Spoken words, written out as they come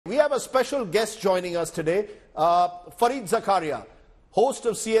have a special guest joining us today, Fareed Zakaria, host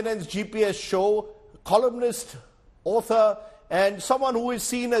of CNN's GPS show, columnist, author, and someone who is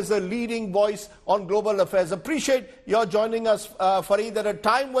seen as a leading voice on global affairs. Appreciate your joining us, Fareed, at a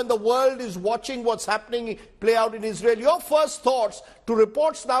time when the world is watching what's happening play out in Israel. Your first thoughts to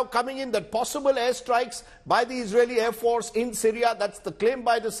reports now coming in that possible airstrikes by the Israeli Air Force in Syria, that's the claim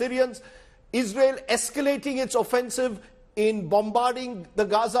by the Syrians, Israel escalating its offensive in bombarding the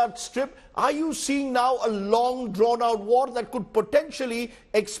Gaza Strip. Are you seeing now a long drawn-out war that could potentially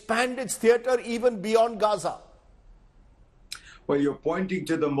expand its theater even beyond Gaza? Well, you're pointing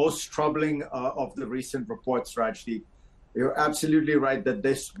to the most troubling of the recent reports, Rajdeep. You're absolutely right that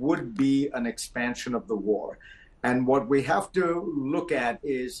this would be an expansion of the war. And what we have to look at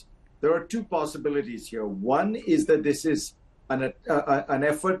is there are two possibilities here. One is that this is an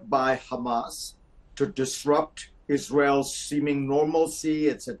effort by Hamas to disrupt Israel's seeming normalcy,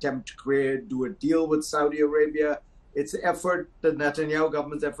 its attempt to do a deal with Saudi Arabia, its effort, the Netanyahu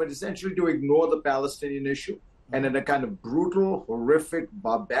government's effort, essentially to ignore the Palestinian issue. And in a kind of brutal, horrific,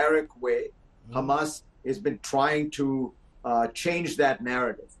 barbaric way, Hamas has been trying to change that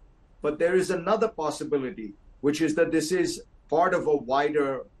narrative. But there is another possibility, which is that this is part of a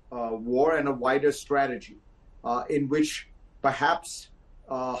wider war and a wider strategy in which perhaps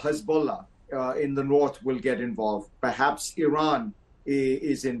Hezbollah in the north will get involved. Perhaps Iran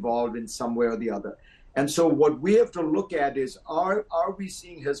is involved in some way or the other. And so what we have to look at is, are we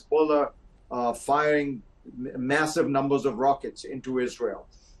seeing Hezbollah firing massive numbers of rockets into Israel?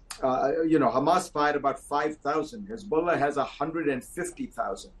 Hamas fired about 5,000. Hezbollah has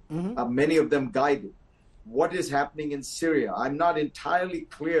 150,000, many of them guided. What is happening in Syria? I'm not entirely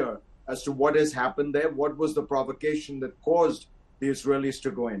clear as to what has happened there. What was the provocation that caused the Israelis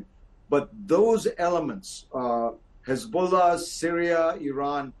to go in? But those elements, Hezbollah, Syria,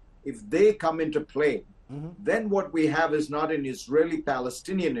 Iran, if they come into play, then what we have is not an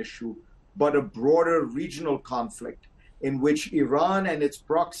Israeli-Palestinian issue, but a broader regional conflict in which Iran and its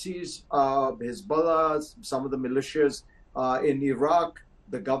proxies, Hezbollah, some of the militias in Iraq,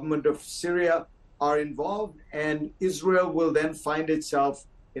 the government of Syria are involved, and Israel will then find itself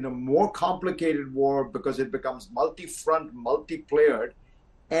in a more complicated war because it becomes multi-front, multi-playered,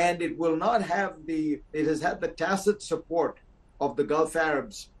 and it will not have it has had the tacit support of the Gulf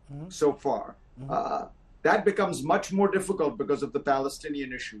Arabs so far. That becomes much more difficult because of the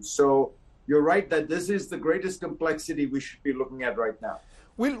Palestinian issue. So you're right that this is the greatest complexity we should be looking at right now.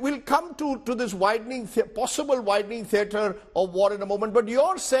 We'll come to this possible widening theater of war in a moment, but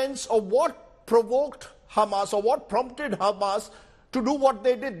your sense of what provoked Hamas or what prompted Hamas to do what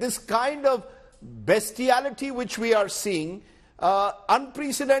they did, this kind of bestiality which we are seeing,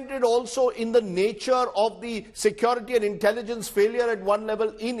 unprecedented also in the nature of the security and intelligence failure at one level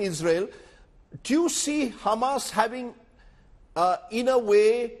in Israel. Do you see Hamas having, in a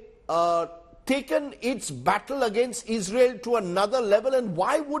way, taken its battle against Israel to another level? And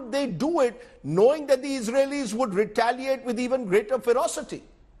why would they do it, knowing that the Israelis would retaliate with even greater ferocity?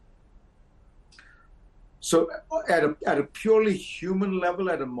 So at a purely human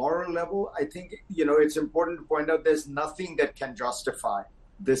level, at a moral level, I think, it's important to point out there's nothing that can justify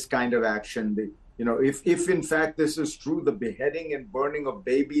this kind of action. If in fact this is true, the beheading and burning of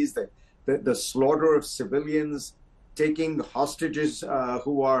babies, the slaughter of civilians, taking hostages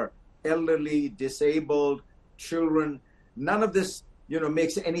who are elderly, disabled, children, none of this,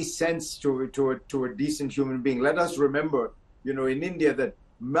 makes any sense to a decent human being. Let us remember, in India that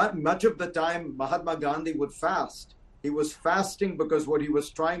much of the time Mahatma Gandhi would fast. He was fasting because what he was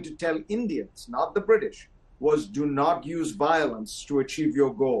trying to tell Indians, not the British, was do not use violence to achieve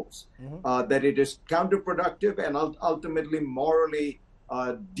your goals. That it is counterproductive and ultimately morally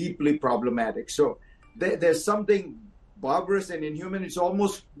deeply problematic. So there's something barbarous and inhuman. It's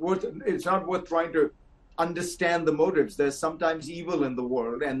not worth trying to understand the motives. There's sometimes evil in the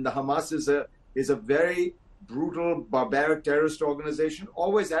world, and the Hamas is a very brutal, barbaric terrorist organization,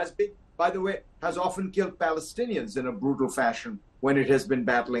 always has been, by the way, has often killed Palestinians in a brutal fashion when it has been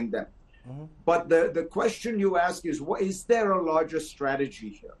battling them. But the question you ask is there a larger strategy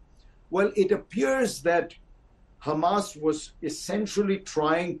here? Well, it appears that Hamas was essentially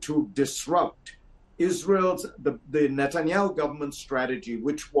trying to disrupt the Netanyahu government strategy,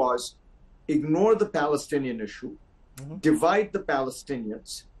 which was ignore the Palestinian issue, divide the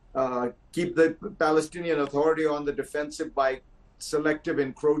Palestinians, keep the Palestinian Authority on the defensive by selective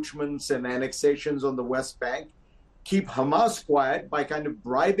encroachments and annexations on the West Bank, keep Hamas quiet by kind of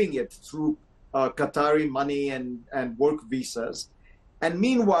bribing it through Qatari money and work visas. And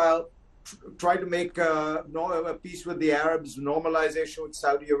meanwhile, try to make a peace with the Arabs, normalization with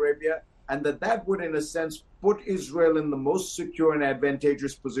Saudi Arabia, and that would, in a sense, put Israel in the most secure and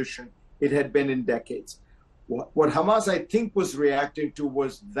advantageous position it had been in decades. What Hamas, I think, was reacting to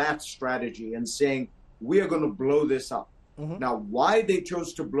was that strategy and saying, we are going to blow this up. Now, why they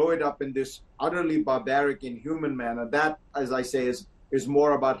chose to blow it up in this utterly barbaric, inhuman manner, that, as I say, is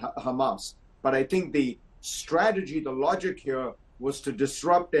more about Hamas. But I think the strategy, the logic here was to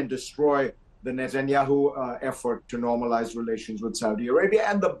disrupt and destroy the Netanyahu effort to normalize relations with Saudi Arabia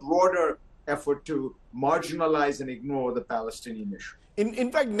and the broader effort to marginalize and ignore the Palestinian issue.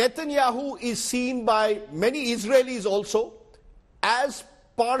 In fact, Netanyahu is seen by many Israelis also as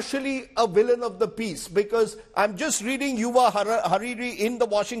partially a villain of the peace, because I'm just reading Yuval Hariri in the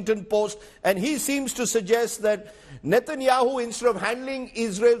Washington Post, and he seems to suggest that Netanyahu, instead of handling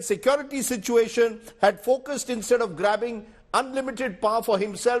Israel's security situation, had focused, instead of grabbing unlimited power for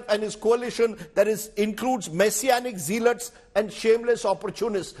himself and his coalition, that includes messianic zealots and shameless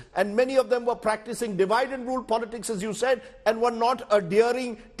opportunists. And many of them were practicing divide and rule politics, as you said, and were not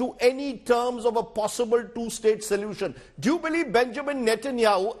adhering to any terms of a possible two-state solution. Do you believe Benjamin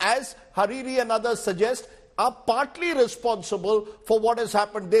Netanyahu, as Hariri and others suggest, are partly responsible for what has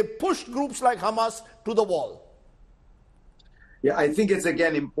happened? They pushed groups like Hamas to the wall. Yeah, I think it's,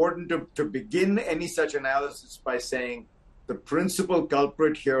 again, important to begin any such analysis by saying the principal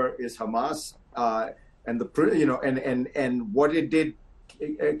culprit here is Hamas, and what it did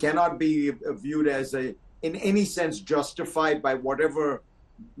cannot be viewed as in any sense justified by whatever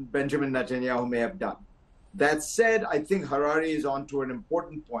Benjamin Netanyahu may have done. That said, I think Harari is onto an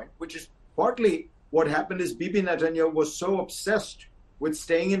important point, which is partly what happened is Bibi Netanyahu was so obsessed with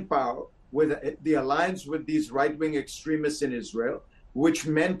staying in power, with the alliance with these right-wing extremists in Israel, which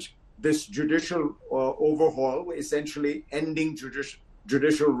meant this judicial overhaul, essentially ending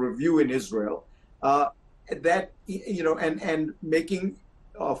judicial review in Israel, and making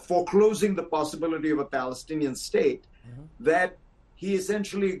foreclosing the possibility of a Palestinian state, that he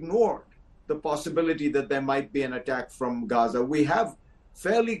essentially ignored the possibility that there might be an attack from Gaza. We have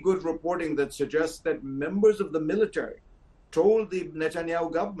fairly good reporting that suggests that members of the military told the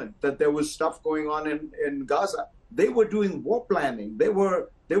Netanyahu government that there was stuff going on in Gaza. They were doing war planning. They were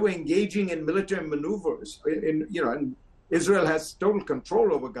engaging in military maneuvers. And Israel has total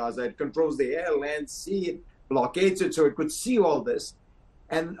control over Gaza. It controls the air, land, sea, it blockades it, so it could see all this.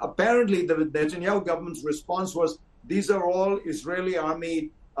 And apparently the Netanyahu government's response was, these are all Israeli army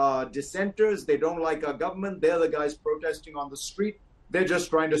dissenters. They don't like our government. They're the guys protesting on the street. They're just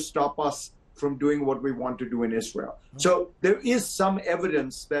trying to stop us from doing what we want to do in Israel. So there is some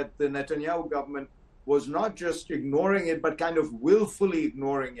evidence that the Netanyahu government was not just ignoring it, but kind of willfully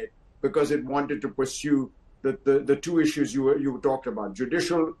ignoring it because it wanted to pursue the two issues you talked about: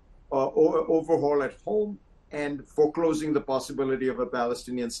 judicial overhaul at home and foreclosing the possibility of a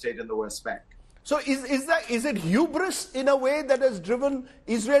Palestinian state in the West Bank. So is it hubris in a way that has driven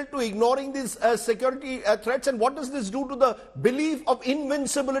Israel to ignoring these security threats? And what does this do to the belief of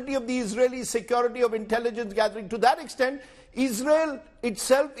invincibility of the Israeli security of intelligence gathering? To that extent, Israel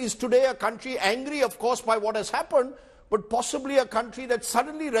itself is today a country angry, of course, by what has happened, but possibly a country that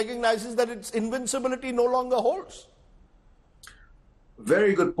suddenly recognizes that its invincibility no longer holds.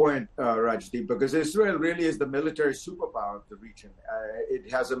 Very good point, Rajdeep, because Israel really is the military superpower of the region. It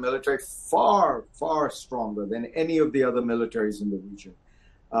has a military far, far stronger than any of the other militaries in the region.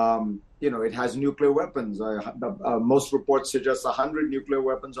 It has nuclear weapons. Most reports suggest 100 nuclear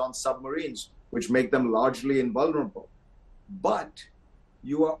weapons on submarines, which make them largely invulnerable. But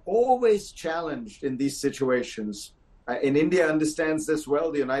you are always challenged in these situations. And India understands this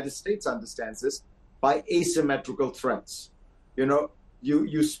well. The United States understands this, by asymmetrical threats.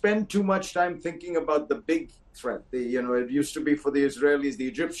 You spend too much time thinking about the big threat. It used to be for the Israelis, the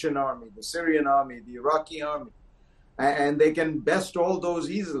Egyptian army, the Syrian army, the Iraqi army, and they can best all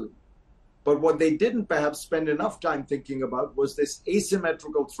those easily. But what they didn't perhaps spend enough time thinking about was this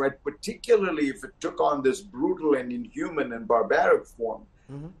asymmetrical threat, particularly if it took on this brutal and inhuman and barbaric form.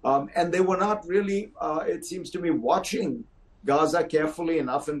 And they were not really, it seems to me, watching Gaza carefully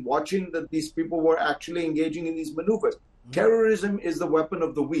enough and watching that these people were actually engaging in these maneuvers. Terrorism is the weapon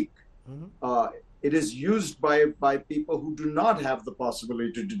of the weak. It is used by people who do not have the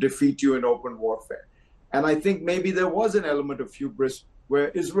possibility to defeat you in open warfare. And I think maybe there was an element of hubris where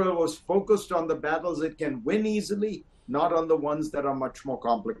Israel was focused on the battles it can win easily, not on the ones that are much more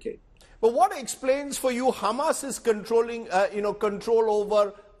complicated. But what explains for you Hamas is controlling,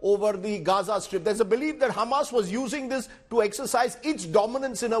 control over the Gaza Strip? There's a belief that Hamas was using this to exercise its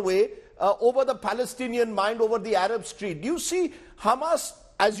dominance in a way over the Palestinian mind, over the Arab street. Do you see Hamas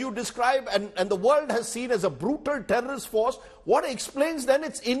as you describe, and the world has seen as a brutal terrorist force, what explains then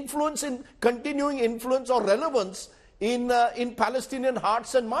its influence, in continuing influence or relevance in Palestinian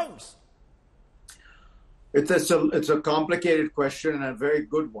hearts and minds? It's a complicated question and a very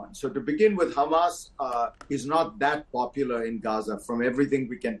good one. So to begin with, Hamas is not that popular in Gaza from everything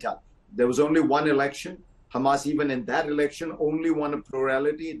we can tell. There was only one election. Hamas, even in that election, only won a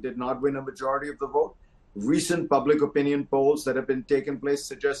plurality. It did not win a majority of the vote. Recent public opinion polls that have been taking place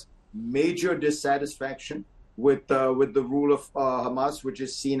suggest major dissatisfaction with the rule of Hamas, which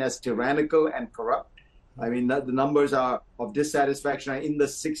is seen as tyrannical and corrupt. I mean, the numbers of dissatisfaction are in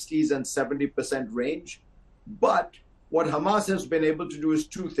the 60s and 70% range. But what Hamas has been able to do is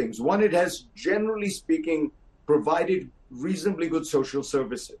two things. One, it has, generally speaking, provided reasonably good social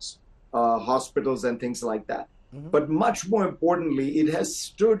services, hospitals and things like that. But much more importantly, it has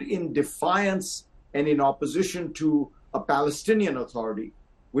stood in defiance and in opposition to a Palestinian Authority,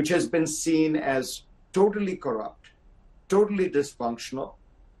 which has been seen as totally corrupt, totally dysfunctional,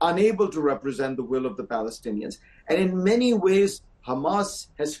 unable to represent the will of the Palestinians. And in many ways, Hamas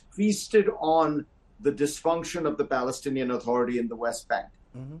has feasted on the dysfunction of the Palestinian Authority in the West Bank.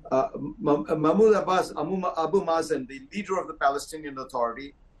 Mahmoud Abbas, Abu Mazen, the leader of the Palestinian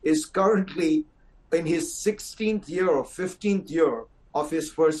Authority, is currently in his 16th year or 15th year of his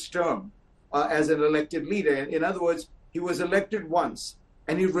first term as an elected leader. In other words, he was elected once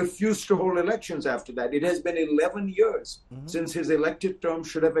and he refused to hold elections after that. It has been 11 years since his elected term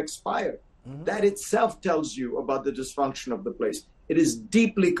should have expired. That itself tells you about the dysfunction of the place. It is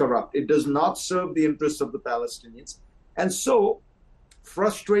deeply corrupt. It does not serve the interests of the Palestinians. And so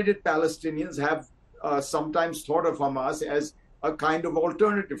frustrated Palestinians have sometimes thought of Hamas as a kind of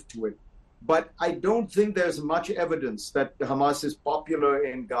alternative to it. But I don't think there's much evidence that Hamas is popular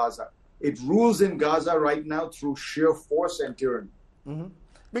in Gaza. It rules in Gaza right now through sheer force and tyranny.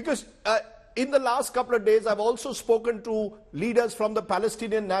 Because in the last couple of days, I've also spoken to leaders from the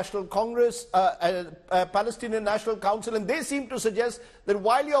Palestinian National Congress, Palestinian National Council, and they seem to suggest that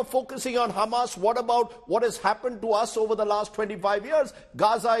while you're focusing on Hamas, what about what has happened to us over the last 25 years?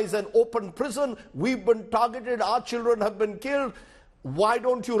 Gaza is an open prison. We've been targeted. Our children have been killed. Why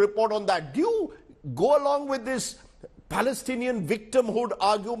don't you report on that? Do you go along with this Palestinian victimhood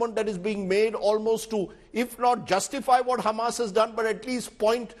argument that is being made almost to, if not justify what Hamas has done, but at least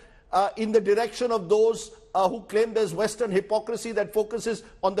point in the direction of those who claim there's Western hypocrisy that focuses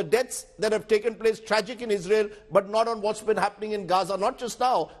on the deaths that have taken place, tragic in Israel, but not on what's been happening in Gaza, not just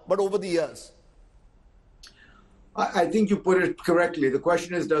now, but over the years? I think you put it correctly. The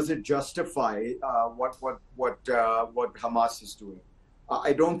question is, does it justify what Hamas is doing?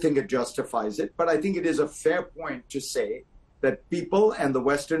 I don't think it justifies it, but I think it is a fair point to say that people and the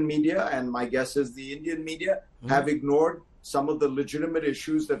Western media, and my guess is the Indian media, have ignored some of the legitimate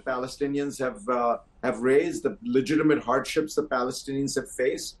issues that Palestinians have raised, the legitimate hardships the Palestinians have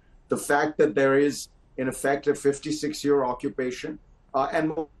faced, the fact that there is, in effect, a 56-year occupation,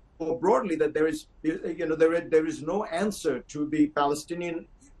 and more broadly, that there is no answer to the Palestinian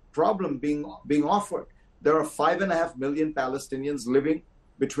problem being offered. There are 5.5 million Palestinians living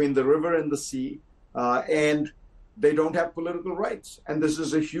between the river and the sea, and they don't have political rights. And this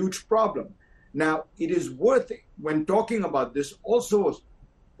is a huge problem. Now, it is worth, when talking about this, also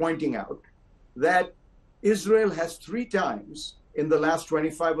pointing out that Israel has 3 times in the last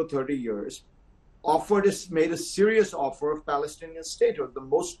 25 or 30 years made a serious offer of Palestinian statehood. The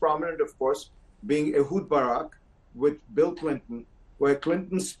most prominent, of course, being Ehud Barak with Bill Clinton, where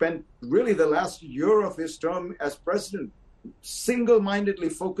Clinton spent really the last year of his term as president single-mindedly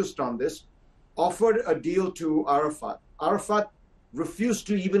focused on this, offered a deal to Arafat. Arafat refused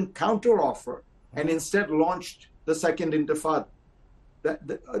to even counteroffer and instead launched the second intifada.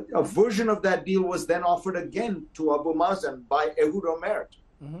 A version of that deal was then offered again to Abu Mazen by Ehud Olmert.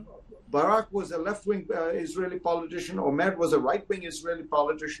 Barak was a left-wing Israeli politician. Olmert was a right-wing Israeli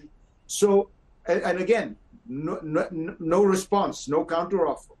politician. So, and again, no response, no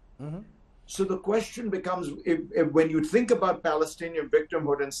counteroffer. So the question becomes, when you think about Palestinian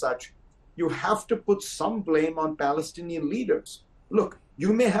victimhood and such, you have to put some blame on Palestinian leaders. Look,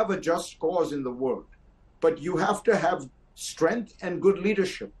 you may have a just cause in the world, but you have to have strength and good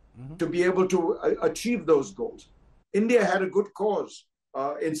leadership to be able to achieve those goals. India had a good cause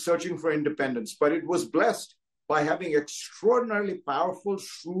in searching for independence, but it was blessed by having extraordinarily powerful,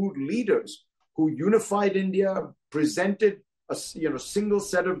 shrewd leaders who unified India, presented a single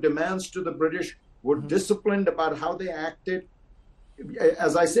set of demands to the British, were disciplined about how they acted.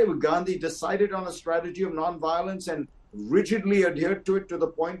 As I say, Gandhi decided on a strategy of nonviolence and rigidly adhered to it to the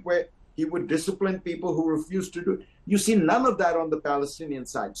point where He would discipline people who refused to do it. You see none of that on the Palestinian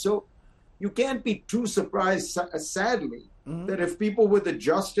side. So you can't be too surprised, sadly, that if people with a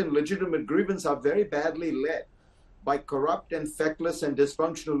just and legitimate grievance are very badly led by corrupt and feckless and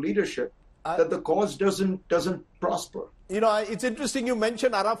dysfunctional leadership, that the cause doesn't prosper. You know, it's interesting you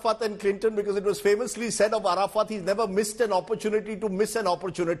mentioned Arafat and Clinton, because it was famously said of Arafat, he's never missed an opportunity to miss an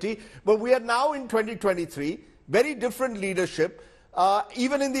opportunity. But we are now in 2023, very different leadership.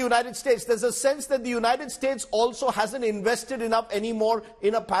 Even in the United States, there's a sense that the United States also hasn't invested enough anymore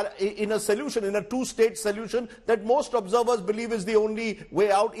in a solution, in a two-state solution that most observers believe is the only way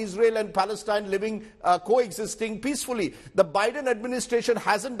out, Israel and Palestine living, coexisting peacefully. The Biden administration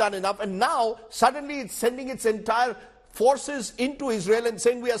hasn't done enough, and now suddenly it's sending its entire forces into Israel and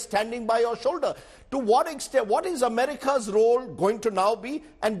saying we are standing by your shoulder. To what extent, what is America's role going to now be,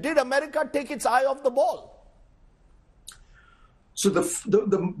 and did America take its eye off the ball? So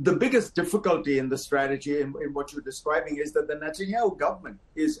the biggest difficulty in the strategy in what you're describing is that the Netanyahu government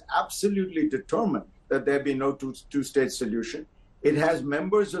is absolutely determined that there be no two-state solution. It has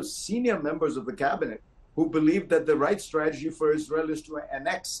senior members of the cabinet who believe that the right strategy for Israel is to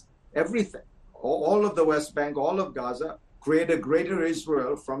annex everything, all of the West Bank, all of Gaza, create a greater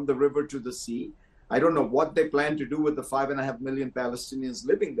Israel from the river to the sea. I don't know what they plan to do with the 5.5 million Palestinians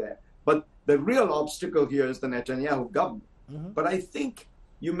living there, but the real obstacle here is the Netanyahu government. But I think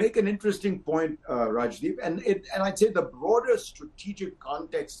you make an interesting point, Rajdeep, and I'd say the broader strategic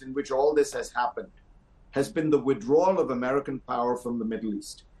context in which all this has happened has been the withdrawal of American power from the Middle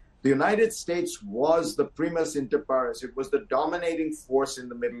East. The United States was the primus inter pares. It was the dominating force in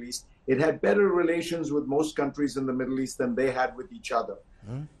the Middle East. It had better relations with most countries in the Middle East than they had with each other.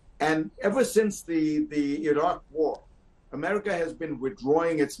 And ever since the Iraq war, America has been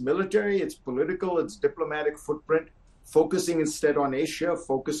withdrawing its military, its political, its diplomatic footprint, focusing instead on Asia,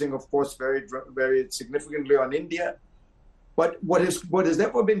 focusing, of course, very, very significantly on India. But what has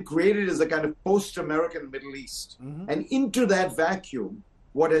ever been created is a kind of post-American Middle East. And into that vacuum,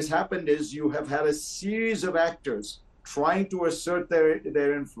 what has happened is you have had a series of actors trying to assert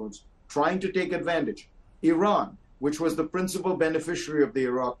their influence, trying to take advantage. Iran, which was the principal beneficiary of the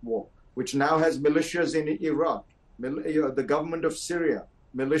Iraq war, which now has militias in Iraq, the government of Syria,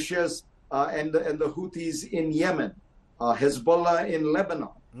 militias and the Houthis in Yemen, Hezbollah in Lebanon,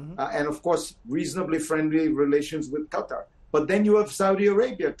 and of course, reasonably friendly relations with Qatar. But then you have Saudi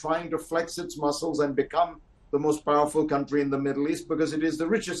Arabia trying to flex its muscles and become the most powerful country in the Middle East because it is the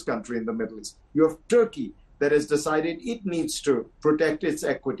richest country in the Middle East. You have Turkey that has decided it needs to protect its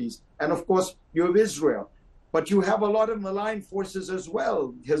equities. And of course, you have Israel. But you have a lot of malign forces as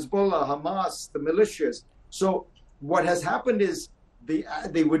well, Hezbollah, Hamas, the militias. So what has happened is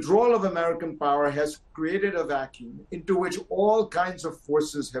the withdrawal of American power has created a vacuum into which all kinds of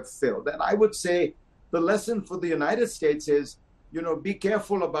forces have filled. And I would say the lesson for the United States is, be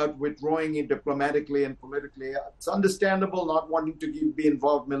careful about withdrawing it diplomatically and politically. It's understandable not wanting to be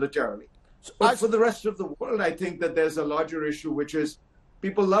involved militarily. But for the rest of the world, I think that there's a larger issue, which is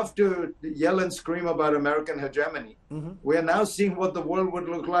people love to yell and scream about American hegemony. We are now seeing what the world would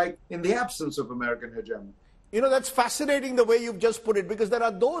look like in the absence of American hegemony. That's fascinating the way you've just put it, because there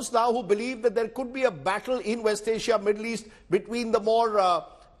are those now who believe that there could be a battle in West Asia, Middle East, between the more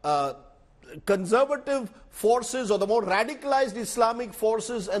conservative forces or the more radicalized Islamic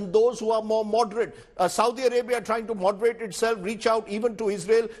forces and those who are more moderate. Saudi Arabia trying to moderate itself, reach out even to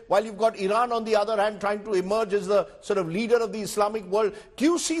Israel, while you've got Iran on the other hand trying to emerge as the sort of leader of the Islamic world. Do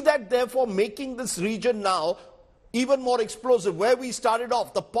you see that therefore making this region now even more explosive? Where we started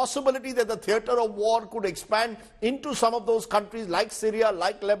off, the possibility that the theater of war could expand into some of those countries like Syria,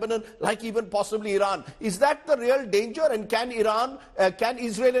 like Lebanon, like even possibly Iran. Is that the real danger? And can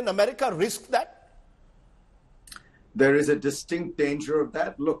Israel and America risk that? There is a distinct danger of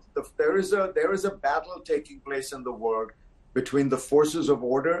that. Look, there is a battle taking place in the world between the forces of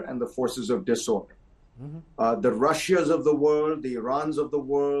order and the forces of disorder. The Russias of the world, the Irans of the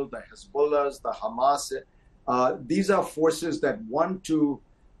world, the Hezbollahs, the Hamas. These are forces that want to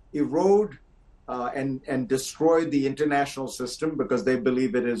erode and destroy the international system because they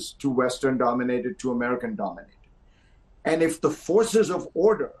believe it is too Western dominated, too American dominated. And if the forces of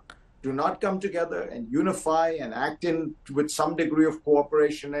order do not come together and unify and act with some degree of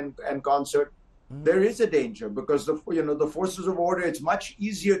cooperation and concert, there is a danger because the forces of order, it's much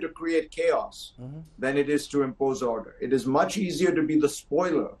easier to create chaos than it is to impose order. It is much easier to be the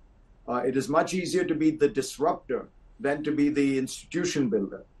spoiler. It is much easier to be the disruptor than to be the institution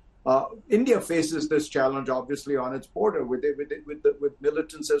builder. India faces this challenge, obviously, on its border with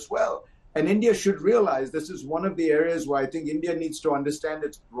militants as well. And India should realize this is one of the areas where I think India needs to understand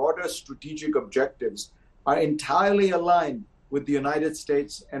its broader strategic objectives are entirely aligned with the United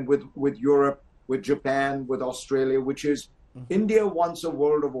States and with Europe, with Japan, with Australia, which is India wants a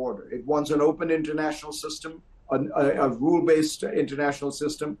world of order. It wants an open international system, a rule-based international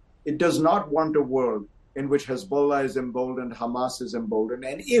system. It does not want a world in which Hezbollah is emboldened, Hamas is emboldened.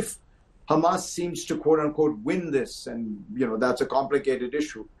 And if Hamas seems to, quote unquote, win this, and that's a complicated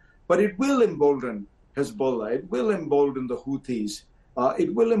issue, but it will embolden Hezbollah, it will embolden the Houthis,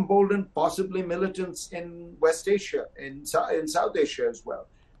 it will embolden possibly militants in West Asia, in South Asia as well.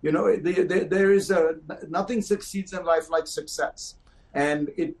 There is nothing succeeds in life like success.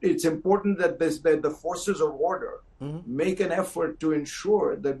 And it's important that the forces of order make an effort to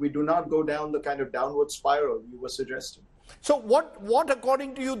ensure that we do not go down the kind of downward spiral you were suggesting. So what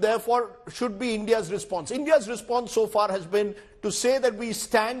according to you, therefore, should be India's response? India's response so far has been to say that we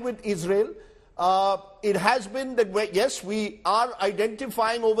stand with Israel. It has been that, yes, we are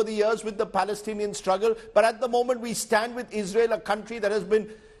identifying over the years with the Palestinian struggle, but at the moment we stand with Israel, a country that has been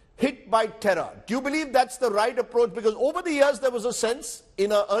hit by terror. Do you believe that's the right approach? Because over the years there was a sense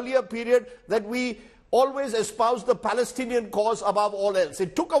in an earlier period that we always espoused the Palestinian cause above all else.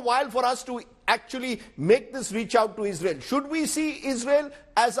 It took a while for us to actually make this reach out to Israel. Should we see Israel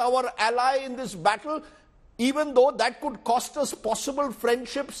as our ally in this battle, even though that could cost us possible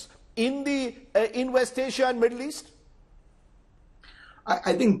friendships in West Asia and Middle East?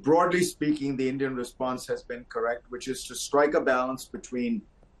 I think broadly speaking, the Indian response has been correct, which is to strike a balance between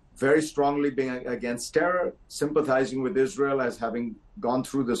very strongly being against terror, sympathizing with Israel as having gone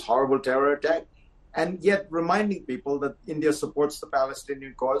through this horrible terror attack, and yet reminding people that India supports the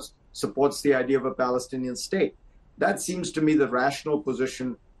Palestinian cause, supports the idea of a Palestinian state. That seems to me the rational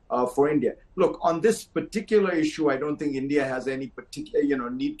position for India. Look, on this particular issue, I don't think India has any particular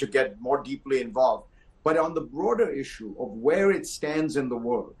need to get more deeply involved. But on the broader issue of where it stands in the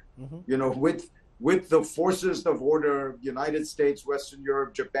world, with the forces of order, United States, Western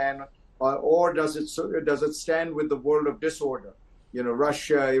Europe, Japan, or does it stand with the world of disorder?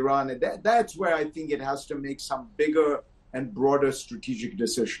 Russia, Iran. That's where I think it has to make some bigger and broader strategic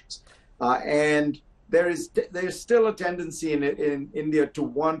decisions. And there's still a tendency in India to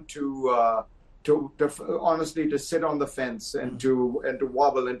want to honestly to sit on the fence and to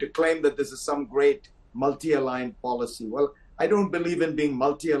wobble and to claim that this is some great multi-aligned policy. Well, I don't believe in being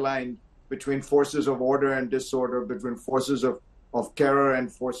multi-aligned between forces of order and disorder, between forces of terror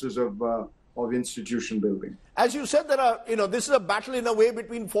and forces of institution building. As you said, this is a battle in a way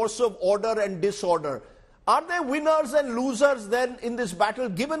between forces of order and disorder. Are there winners and losers then in this battle,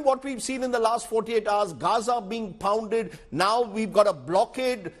 given what we've seen in the last 48 hours, Gaza being pounded, now we've got a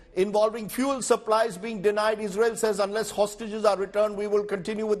blockade involving fuel supplies being denied. Israel says unless hostages are returned, we will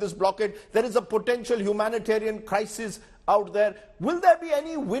continue with this blockade. There is a potential humanitarian crisis out there. Will there be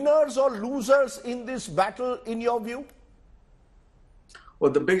any winners or losers in this battle, in your view?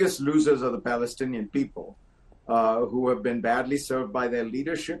 Well, the biggest losers are the Palestinian people, who have been badly served by their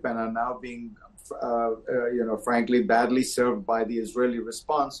leadership and are now being, frankly, badly served by the Israeli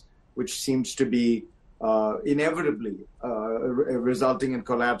response, which seems to be inevitably resulting in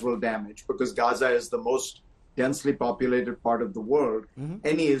collateral damage, because Gaza is the most densely populated part of the world.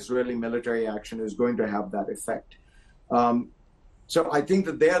 Any Israeli military action is going to have that effect. So I think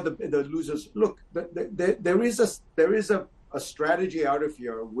that they are the losers. Look, there is a strategy out of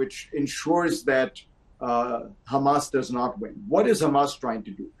here which ensures that Hamas does not win. What is Hamas trying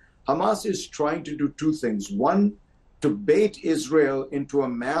to do? Hamas is trying to do two things. One, to bait Israel into a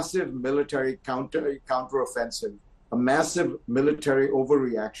massive military counteroffensive, a massive military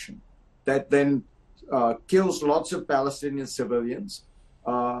overreaction that then kills lots of Palestinian civilians,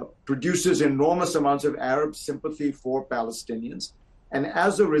 produces enormous amounts of Arab sympathy for Palestinians, and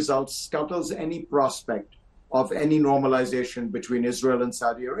as a result scuttles any prospect of any normalization between Israel and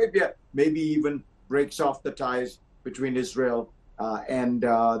Saudi Arabia, maybe even breaks off the ties between Israel and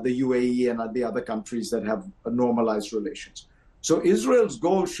the UAE and the other countries that have normalized relations. So Israel's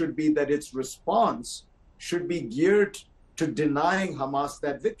goal should be that its response should be geared to denying Hamas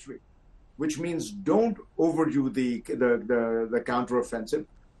that victory, which means don't overdo the counteroffensive,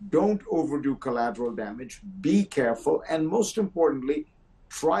 don't overdo collateral damage, be careful, and most importantly,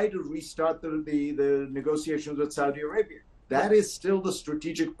 try to restart the negotiations with Saudi Arabia. That is still the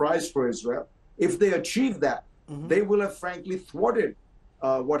strategic prize for Israel. If they achieve that, they will have frankly thwarted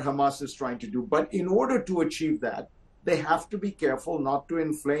what Hamas is trying to do. But in order to achieve that, they have to be careful not to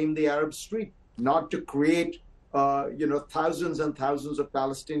inflame the Arab street, not to create thousands and thousands of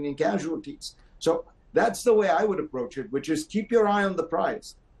Palestinian casualties. So that's the way I would approach it, which is keep your eye on the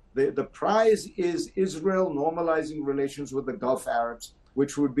prize. The prize is Israel normalizing relations with the Gulf Arabs,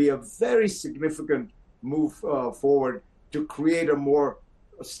 which would be a very significant move forward to create a more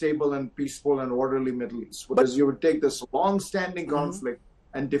stable and peaceful and orderly Middle East. Because you would take this long-standing conflict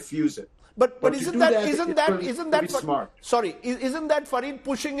and diffuse it. But isn't that smart? Sorry, isn't that Fareed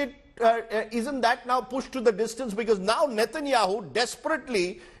pushing it? Isn't that now pushed to the distance? Because now Netanyahu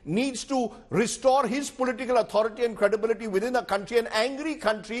desperately needs to restore his political authority and credibility within a country, an angry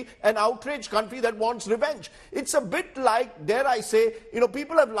country, an outraged country that wants revenge. It's a bit like, dare I say,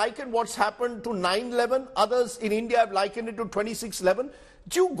 people have likened what's happened to 9/11. Others in India have likened it to 26/11.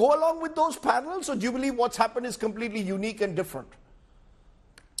 Do you go along with those parallels, or do you believe what's happened is completely unique and different?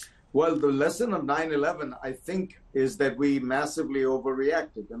 Well, the lesson of 9/11, I think, is that we massively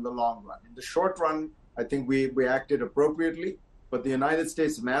overreacted in the long run. In the short run, I think we acted appropriately, but the United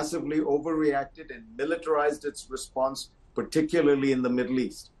States massively overreacted and militarized its response, particularly in the Middle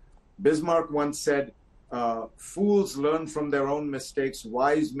East. Bismarck once said, fools learn from their own mistakes,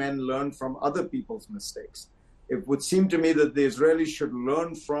 wise men learn from other people's mistakes. It would seem to me that the Israelis should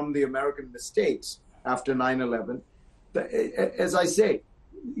learn from the American mistakes after 9/11. As I say,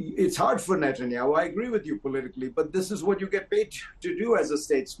 it's hard for Netanyahu. I agree with you politically, but this is what you get paid to do as a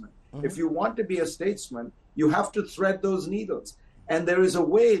statesman. If you want to be a statesman, you have to thread those needles. And there is a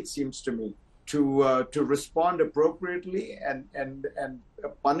way, it seems to me, to respond appropriately and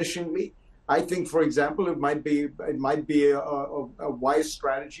punishingly. I think, for example, it might be a wise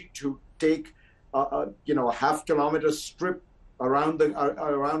strategy to take a half-kilometer strip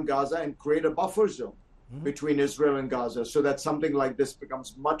around Gaza and create a buffer zone between Israel and Gaza, so that something like this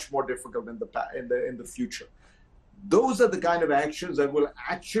becomes much more difficult in the future. Those are the kind of actions that will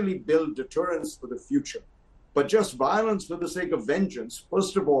actually build deterrence for the future. But just violence for the sake of vengeance,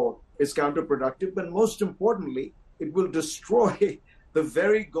 first of all, is counterproductive, but most importantly, it will destroy the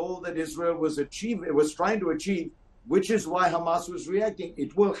very goal that Israel was trying to achieve, which is why Hamas was reacting.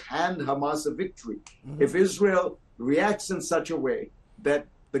 It will hand Hamas a victory. If Israel reacts in such a way that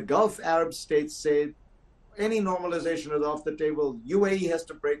the Gulf Arab states say, any normalization is off the table, UAE has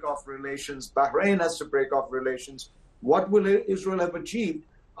to break off relations, Bahrain has to break off relations, what will Israel have achieved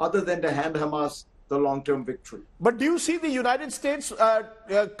other than to hand Hamas the long-term victory? But do you see the United States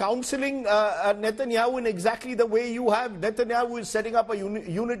counseling Netanyahu in exactly the way you have? Netanyahu is setting up a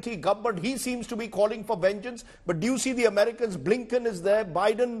unity government. He seems to be calling for vengeance. But do you see the Americans? Blinken is there.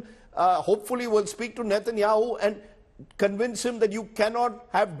 Biden hopefully will speak to Netanyahu and convince him that you cannot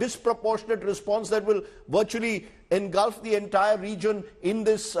have disproportionate response that will virtually engulf the entire region in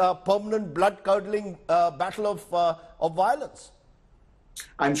this permanent blood-curdling battle of violence.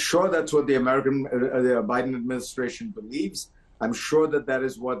 I'm sure that's what the Biden administration believes. I'm sure that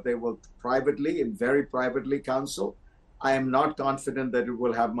is what they will privately and very privately counsel. I am not confident that it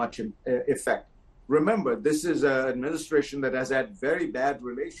will have much effect. Remember, this is an administration that has had very bad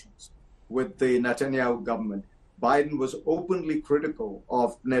relations with the Netanyahu government. Biden was openly critical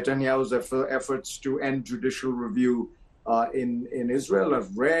of Netanyahu's efforts to end judicial review in Israel, a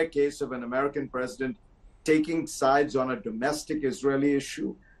rare case of an American president taking sides on a domestic Israeli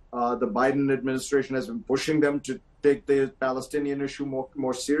issue. The Biden administration has been pushing them to take the Palestinian issue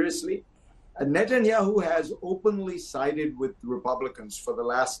more seriously. Netanyahu has openly sided with Republicans for the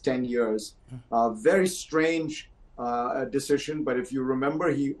last 10 years. Very strange decision, but if you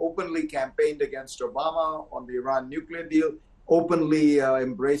remember, he openly campaigned against Obama on the Iran nuclear deal, openly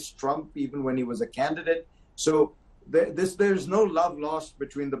embraced Trump even when he was a candidate. So there's no love lost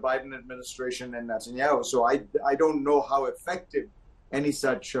between the Biden administration and Netanyahu. So I don't know how effective any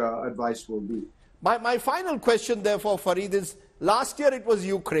such advice will be. My final question, therefore, Fareed, is last year it was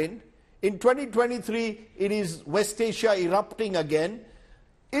Ukraine. In 2023, it is West Asia erupting again.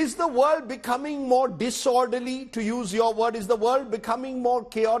 Is the world becoming more disorderly, to use your word? Is the world becoming more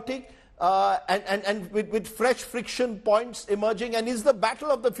chaotic and with fresh friction points emerging? And is the battle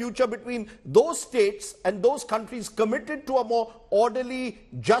of the future between those states and those countries committed to a more orderly,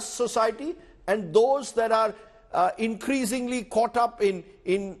 just society, and those that are increasingly caught up in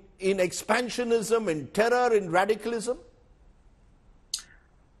expansionism, in terror, in radicalism?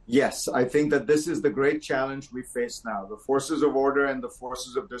 Yes, I think that this is the great challenge we face now, the forces of order and the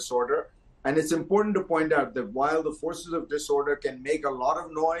forces of disorder. And it's important to point out that while the forces of disorder can make a lot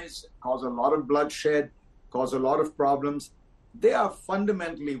of noise, cause a lot of bloodshed, cause a lot of problems, they are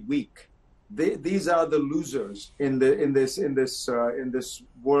fundamentally weak. These are the losers in this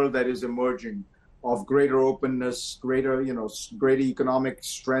world that is emerging, of greater openness, greater economic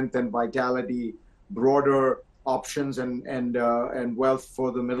strength and vitality, broader options and wealth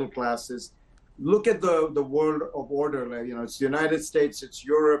for the middle classes. look at the world of order. Like, it's the United States, it's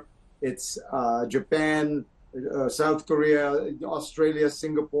Europe, it's Japan, South Korea, Australia,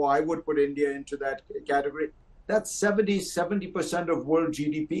 Singapore. I would put India into that category. That's 70% of world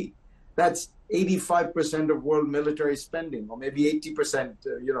GDP. That's 85% of world military spending, or maybe 80%.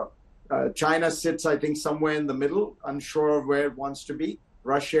 China sits, I think, somewhere in the middle, unsure of where it wants to be.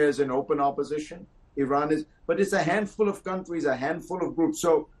 Russia is in open opposition. Iran is, but it's a handful of countries, a handful of groups.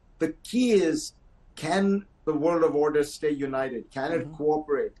 So the key is, can the world of order stay united? Can it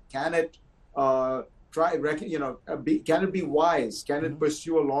cooperate? Can it can it be wise? Can it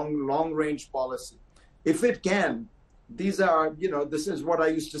pursue a long-range policy? If it can, these are, this is what I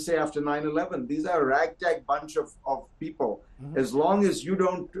used to say after 9/11. These are a ragtag bunch of people. As long as you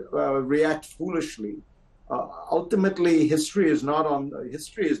don't react foolishly, ultimately history is not on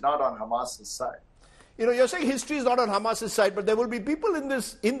Hamas's side. You're saying history is not on Hamas's side, but there will be people in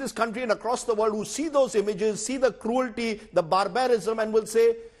this country and across the world who see those images, see the cruelty, the barbarism, and will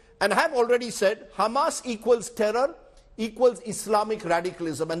say, and have already said, Hamas equals terror, equals Islamic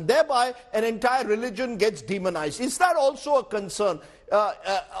radicalism, and thereby an entire religion gets demonized. Is that also a concern?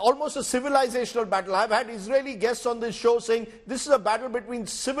 Almost a civilizational battle. I've had Israeli guests on this show saying this is a battle between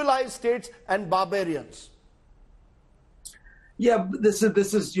civilized states and barbarians. Yeah, this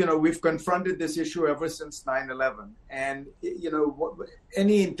is we've confronted this issue ever since 9/11, and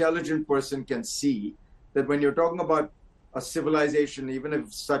any intelligent person can see that when you're talking about a civilization, even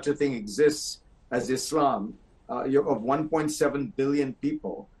if such a thing exists as Islam, of 1.7 billion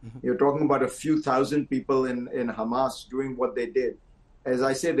people, you're talking about a few thousand people in Hamas doing what they did. As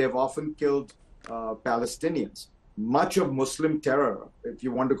I say, they've often killed Palestinians. Much of Muslim terror, if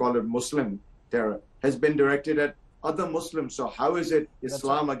you want to call it Muslim terror, has been directed at other Muslims. So how is it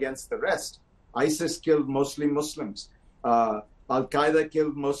Islam against the rest? ISIS killed mostly Muslims. Al-Qaeda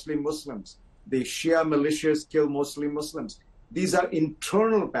killed mostly Muslims. The Shia militias kill mostly Muslims. These are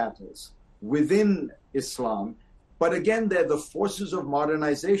internal battles within Islam. But again, they're the forces of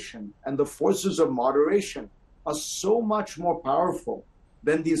modernization, and the forces of moderation are so much more powerful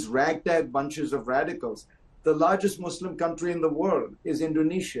than these ragtag bunches of radicals. The largest Muslim country in the world is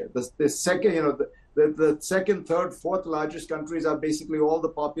Indonesia. The second, the second, third, fourth largest countries are basically all the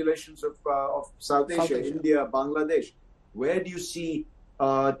populations of South Asia, India, Bangladesh. Where do you see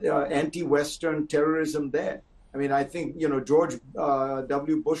anti-Western terrorism there? I mean, I think, George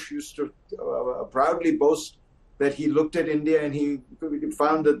W. Bush used to proudly boast that he looked at India and he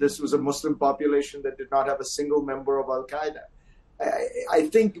found that this was a Muslim population that did not have a single member of Al-Qaeda. I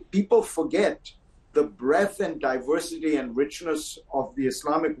think people forget the breadth and diversity and richness of the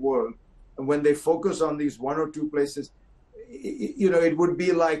Islamic world. And when they focus on these one or two places, it would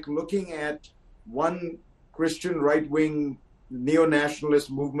be like looking at one Christian right-wing neo-nationalist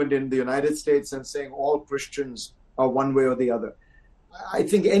movement in the United States and saying all Christians are one way or the other. I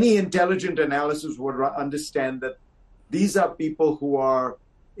think any intelligent analysis would understand that these are people who are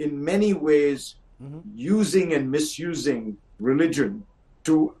in many ways using and misusing religion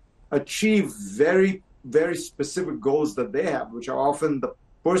to achieve very, very specific goals that they have, which are often the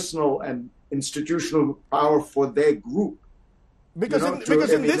personal and institutional power for their group. Because in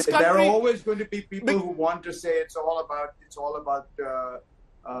this country, there are always going to be people who want to say it's all about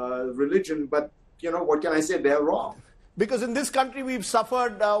religion, but what can I say? They're wrong. Because in this country, we've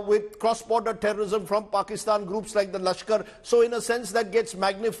suffered with cross-border terrorism from Pakistan, groups like the Lashkar. So in a sense, that gets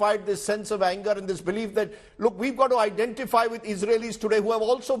magnified, this sense of anger and this belief that, look, we've got to identify with Israelis today who are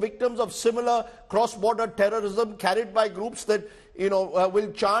also victims of similar cross-border terrorism carried by groups that,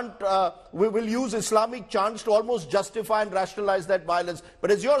 will chant, will use Islamic chants to almost justify and rationalize that violence.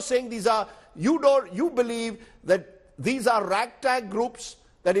 But as you're saying, you believe that these are ragtag groups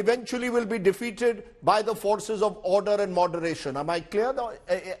that eventually will be defeated by the forces of order and moderation. Am I clear?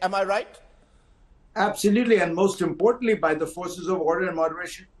 Am I right? Absolutely, and most importantly, by the forces of order and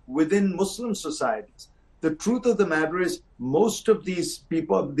moderation within Muslim societies. The truth of the matter is, most of these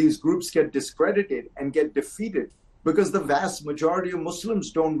people, these groups get discredited and get defeated because the vast majority of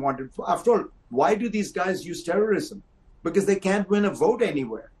Muslims don't want it. After all, why do these guys use terrorism? Because they can't win a vote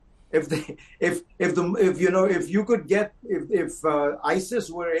anywhere. If ISIS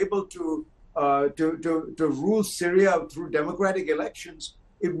were able to rule Syria through democratic elections,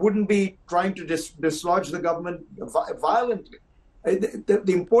 it wouldn't be trying to dislodge the government violently. The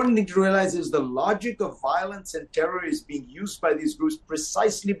important thing to realize is the logic of violence and terror is being used by these groups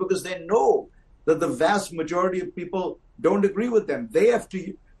precisely because they know that the vast majority of people don't agree with them. They have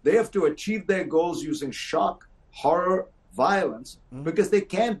to achieve their goals using shock, horror, violence, because they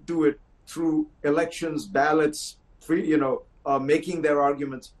can't do it through elections, ballots, making their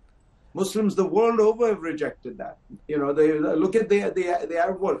arguments. Muslims the world over have rejected that. You know, they look at the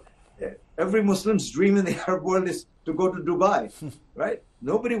Arab world. Every Muslim's dream in the Arab world is to go to Dubai, right?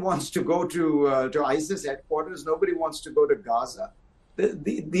 Nobody wants to go to ISIS headquarters. Nobody wants to go to Gaza.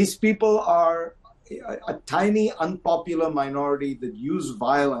 These people are a tiny, unpopular minority that use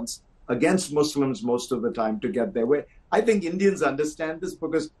violence against Muslims most of the time to get their way. I think Indians understand this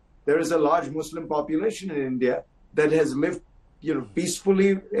because there is a large Muslim population in India that has lived, you know,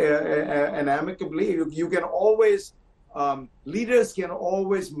 peacefully and amicably. You can always, leaders can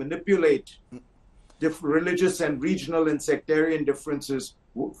always manipulate religious and regional and sectarian differences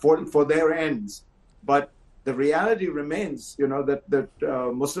for their ends. But the reality remains, you know, that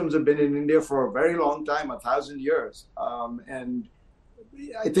Muslims have been in India for a very long time, 1,000 years. And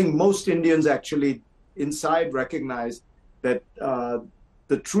I think most Indians actually inside recognize that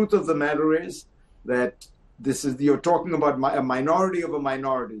the truth of the matter is that you're talking about a minority of a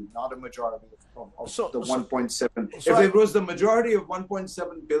minority, not a majority of the 1.7. If it was the majority of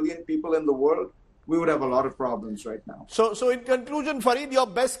 1.7 billion people in the world, we would have a lot of problems right now. So in conclusion, Fareed, your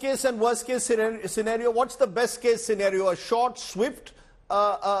best case and worst case scenario, what's the best case scenario? A short, swift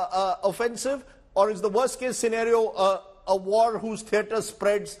offensive, or is the worst case scenario a war whose theater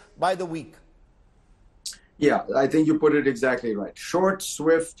spreads by the week? Yeah, I think you put it exactly right. Short,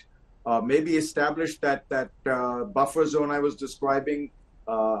 swift, maybe establish that buffer zone I was describing,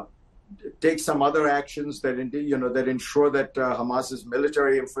 take some other actions that ensure that Hamas's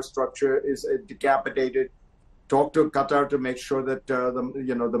military infrastructure is decapitated. Talk to Qatar to make sure that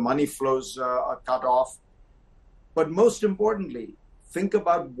the money flows are cut off. But most importantly, think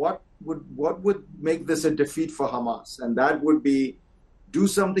about what would make this a defeat for Hamas, and that would be do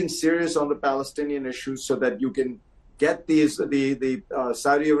something serious on the Palestinian issue so that you can get the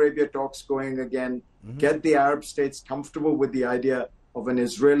Saudi Arabia talks going again, get the Arab states comfortable with the idea of an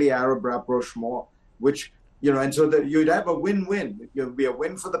Israeli-Arab rapprochement, which, you know, and so that you'd have a win-win. It would be a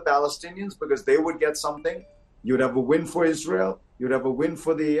win for the Palestinians because they would get something. You'd have a win for Israel. You'd have a win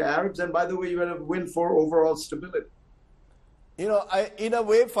for the Arabs. And by the way, you would have a win for overall stability. You know, in a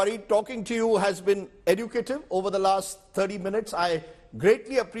way, Fareed, talking to you has been educative over the last 30 minutes. I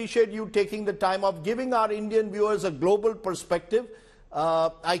greatly appreciate you taking the time of giving our Indian viewers a global perspective.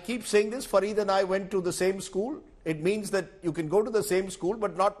 I keep saying this, Fareed and I went to the same school. It means that you can go to the same school,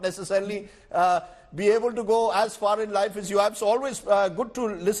 but not necessarily be able to go as far in life as you have. So always good to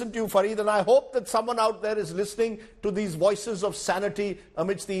listen to you, Fareed, and I hope that someone out there is listening to these voices of sanity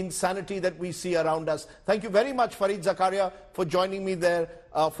amidst the insanity that we see around us. Thank you very much, Fareed Zakaria, for joining me there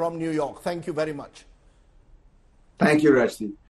from New York. Thank you very much. Thank you, Rashid.